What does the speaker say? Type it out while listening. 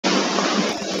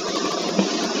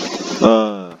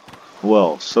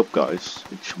Well, sup guys,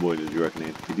 it's your boy the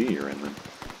Dragon PD here, and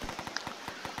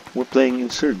we're playing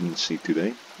Insurgency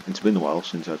today. It's been a while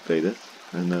since I played it,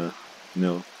 and you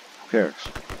know, who cares?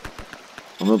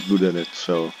 I'm not good at it,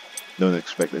 so don't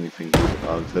expect anything good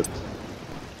out of it.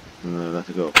 Let's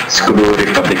go. Screw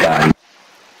Republican.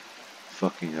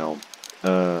 Fucking hell.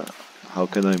 How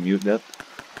can I mute that?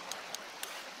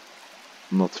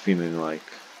 I'm not feeling like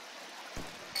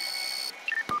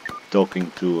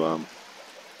talking to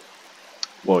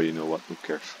well, you know what, who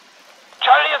cares?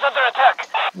 Charlie is under attack!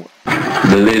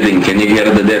 The living, can you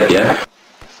hear the dead, yeah?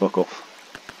 Fuck off.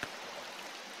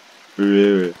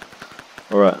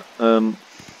 Alright, let's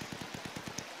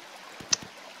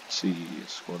see,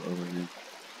 squad overview.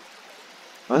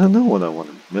 I don't know what I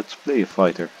want. Let's play a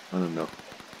fighter, I don't know.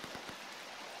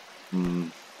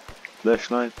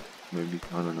 Flashlight? Maybe,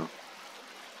 I don't know.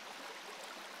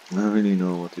 I don't really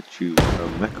know what to choose.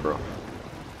 Macro.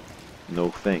 No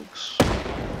thanks.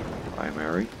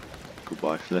 Primary.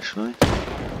 Goodbye flashlight.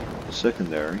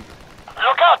 Secondary.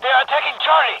 Look out, they are attacking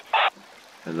Charlie!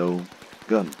 Hello,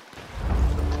 gun.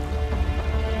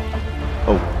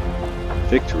 Oh,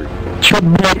 victory. Чё,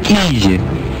 блядь, easy?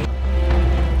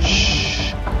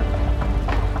 Shh.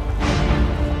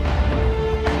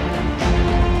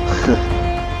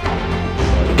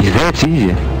 Is that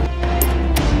easy?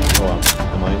 Oh,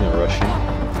 am I in a Russian?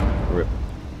 Rip.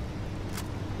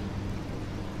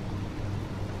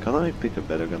 Can I pick a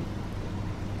better gun?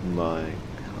 Like,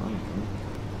 I don't know.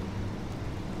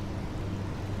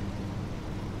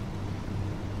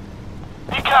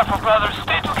 Be careful, brothers,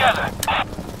 stay together!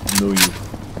 No you.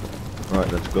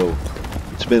 Alright, let's go.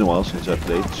 It's been a while since I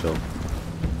played, so...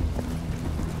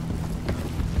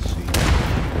 Let's see.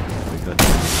 We got...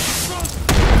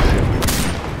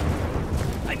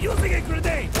 I'm using a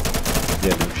grenade!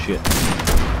 Yeah, no shit.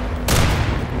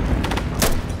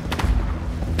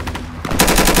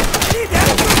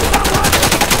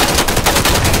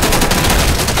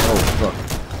 Oh fuck.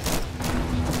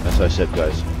 As I said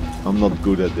guys, I'm not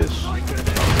good at this.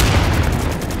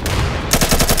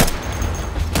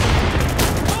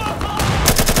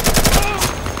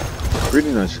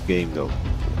 Pretty nice game though.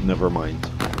 Never mind.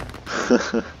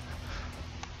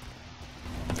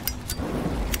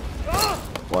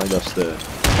 Why does the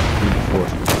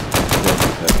reinforcement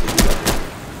have to do that?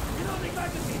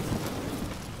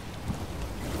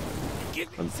 Give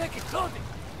me a second, loading!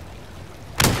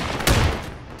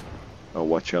 Oh,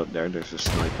 watch out there, there's a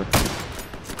sniper.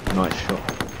 Nice shot.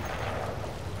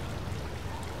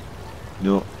 You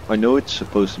know, I know it's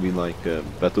supposed to be like a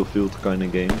Battlefield kind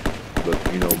of game, but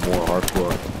you know, more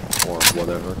hardcore or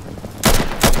whatever.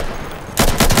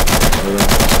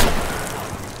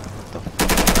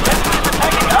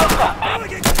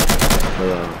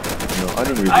 No, I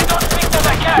don't really I don't think that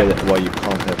I can! get it why you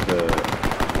can't have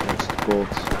what's it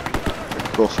called?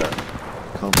 Crosshair.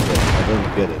 Can't get it. I don't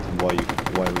get it why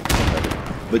we can't have it.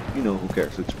 But you know, who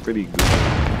cares? It's pretty good.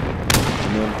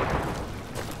 And then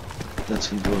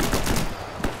let's enjoy it.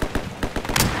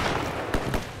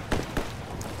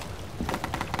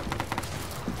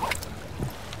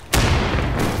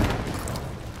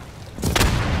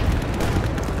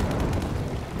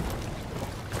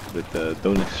 But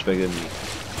don't expect any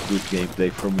good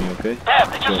gameplay from me, okay? Damn,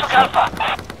 they just took Alpha!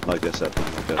 Like I said,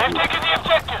 They've taken the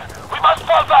objective! We must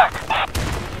fall back!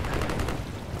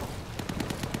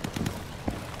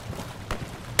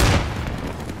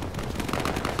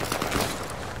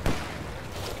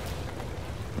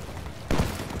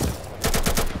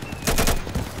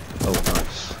 Oh,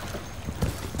 nice.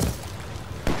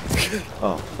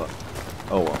 Oh, fuck.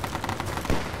 Oh, well.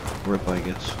 Rip, I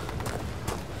guess.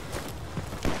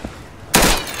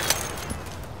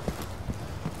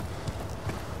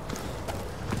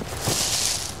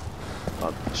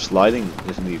 Sliding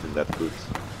isn't even that good.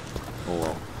 Oh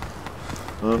well.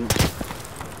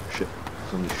 Shit.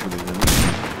 Somebody's shooting at me.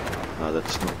 No,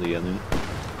 that's not the enemy.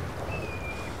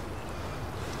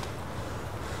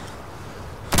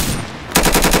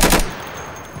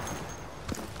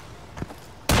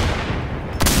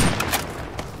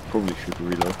 Probably should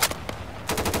reload.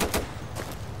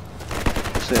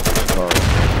 Save this car.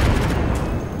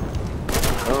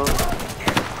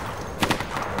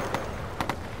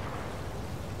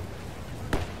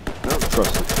 I don't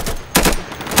trust it.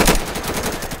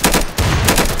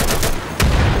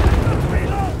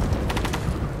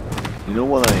 You know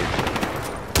what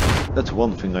that's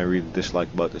one thing I really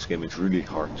dislike about this game. It's really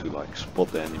hard to like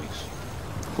spot the enemies.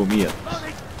 For me at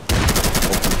least.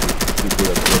 Obviously, people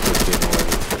that play this game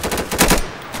already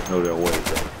know their way,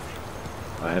 but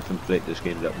I haven't played this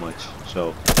game that much,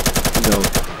 so you know.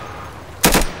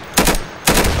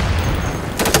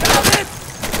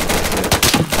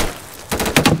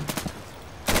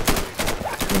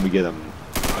 get him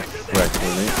a frag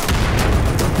grenade.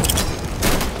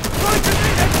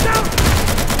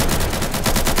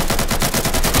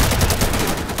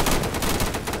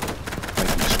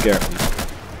 Like he scared me.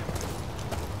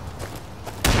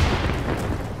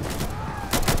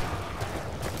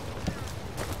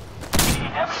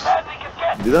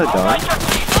 Did I die?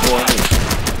 Oh, I did.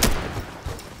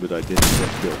 But I didn't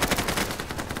get killed.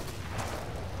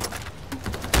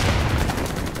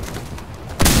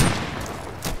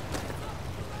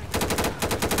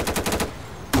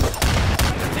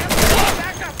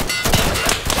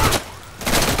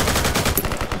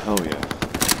 Oh yeah.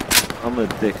 I'm gonna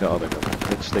take the other gun.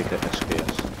 Let's take a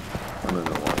SKS. I don't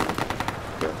know why.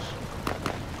 Yes.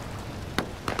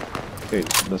 Okay,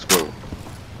 let's go.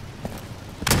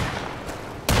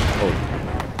 Oh,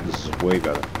 this is way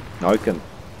better. Now I can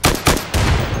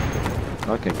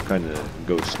kind of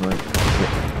go sniping.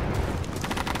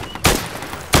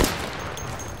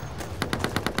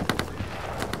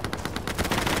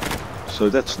 So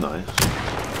that's nice.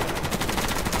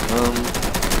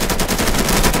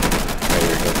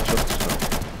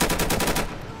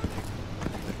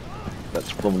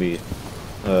 That's probably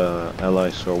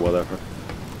allies or whatever,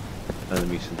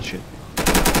 enemies and shit.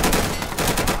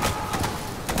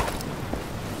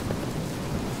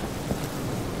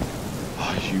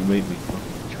 You made me.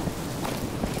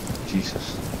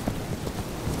 Jesus.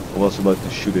 I was about to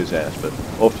shoot his ass, but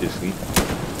obviously.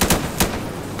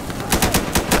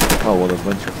 Oh, what a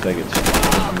bunch of faggots.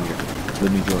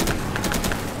 Let me join you.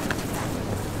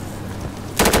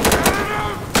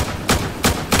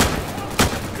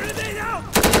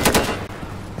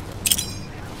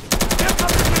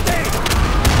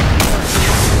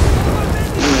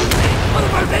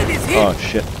 Oh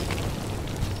shit.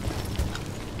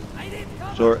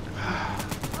 Sorry.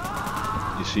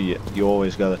 You see, you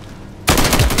always gotta.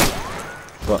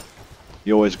 But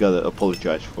you always gotta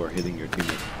apologize for hitting your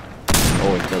teammate. You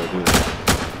always gotta do that.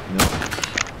 You know,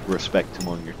 respect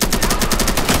among your teammates.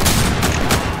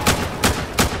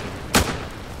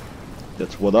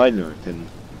 That's what I learned in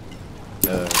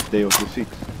Day of Defeat.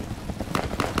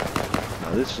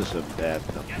 Now this is a bad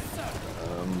gun.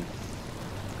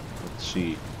 Let's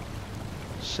see.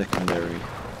 Secondary.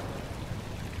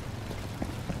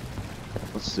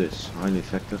 What's this? Highly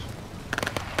effective.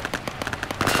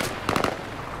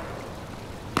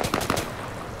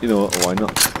 You know what? Why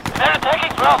not? They're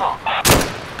taking Bravo.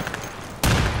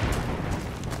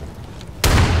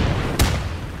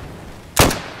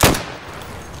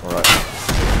 Alright.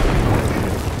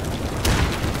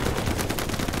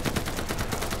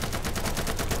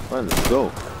 Alright, let's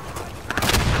go.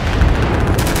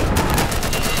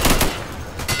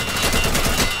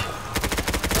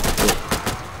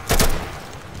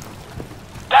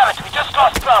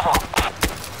 Bravo.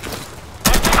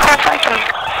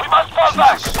 We must fall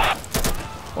back.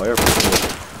 Why are people...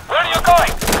 Where are you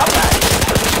going? Come back.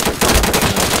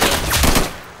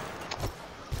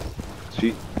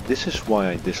 See, this is why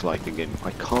I dislike the game.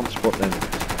 I can't spot enemies.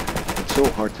 It's so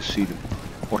hard to see them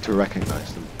or to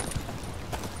recognize them.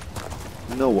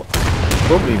 No,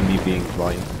 probably me being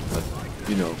blind, but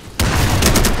you know,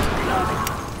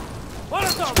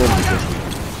 it's probably just me.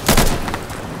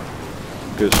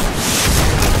 Because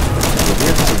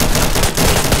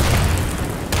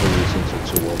probably since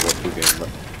it's a World War II game, but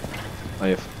I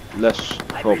have less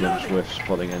problems with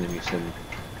spotting enemies than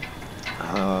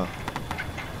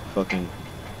fucking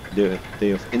the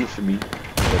Day of Infamy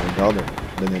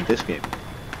than in this game.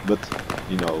 But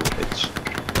you know, it's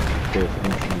Day of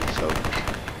Infamy, so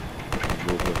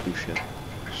World War II shit.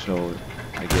 So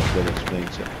I guess that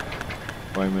explains it.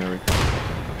 Primary.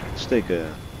 Let's take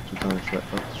a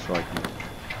 2x strike.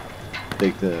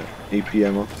 Take the AP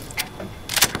ammo.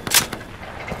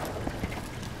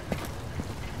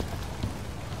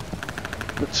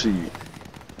 Let's see.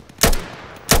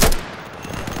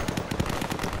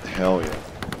 Hell yeah.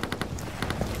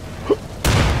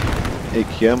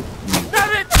 AKM.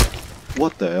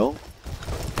 What the hell?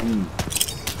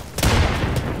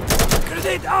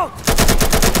 Grenade out!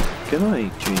 Can I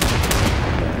change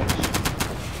bags?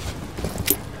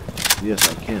 Yes,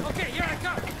 I can. Okay, here I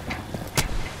come.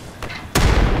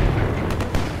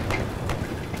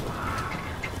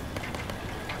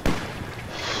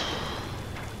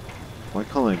 Why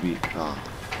can't I be?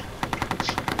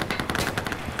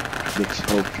 Let's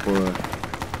hope for.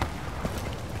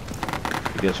 I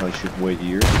guess I should wait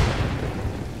here.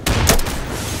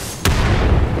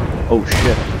 Oh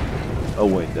shit! Oh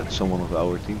wait, that's someone of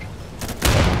our team.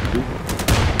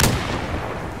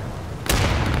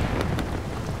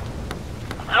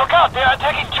 Look out, they are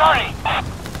attacking Charlie!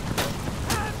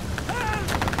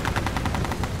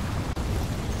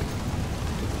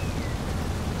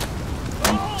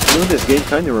 this game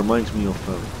kind of reminds me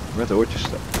of Red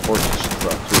Orchestra too.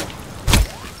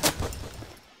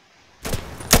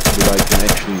 But I can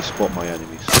actually spot my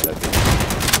enemies in that game.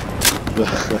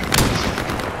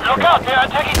 Look out, they are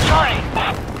taking Charlie!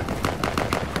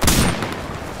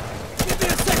 Give me a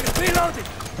second, reloading!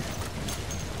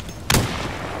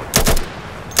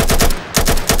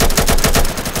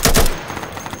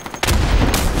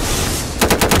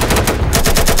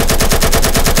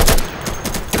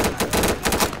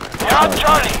 They're on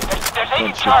Charlie! They're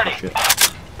taking Charlie! Shit.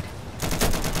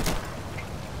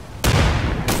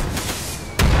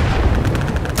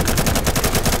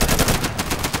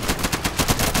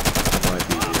 Might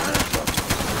be here, so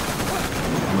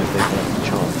might take that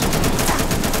chance.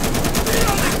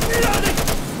 Reloading!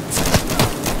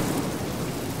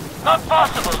 Not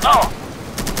possible, no!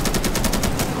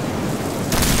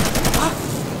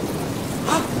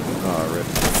 Ah, rip.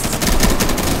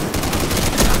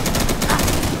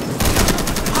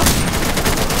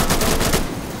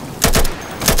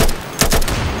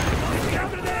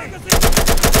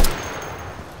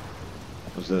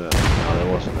 Was that? No, that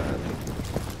wasn't that.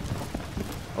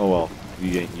 Oh well,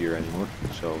 you ain't here anymore,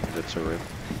 so that's a rip.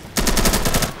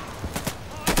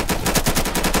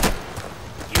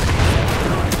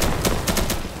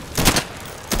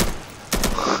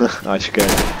 Nice guy,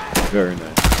 very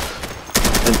nice.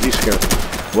 And he's scared.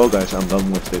 Well guys, I'm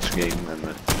done with this game and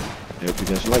I hope you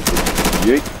guys liked it.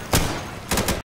 Yeet!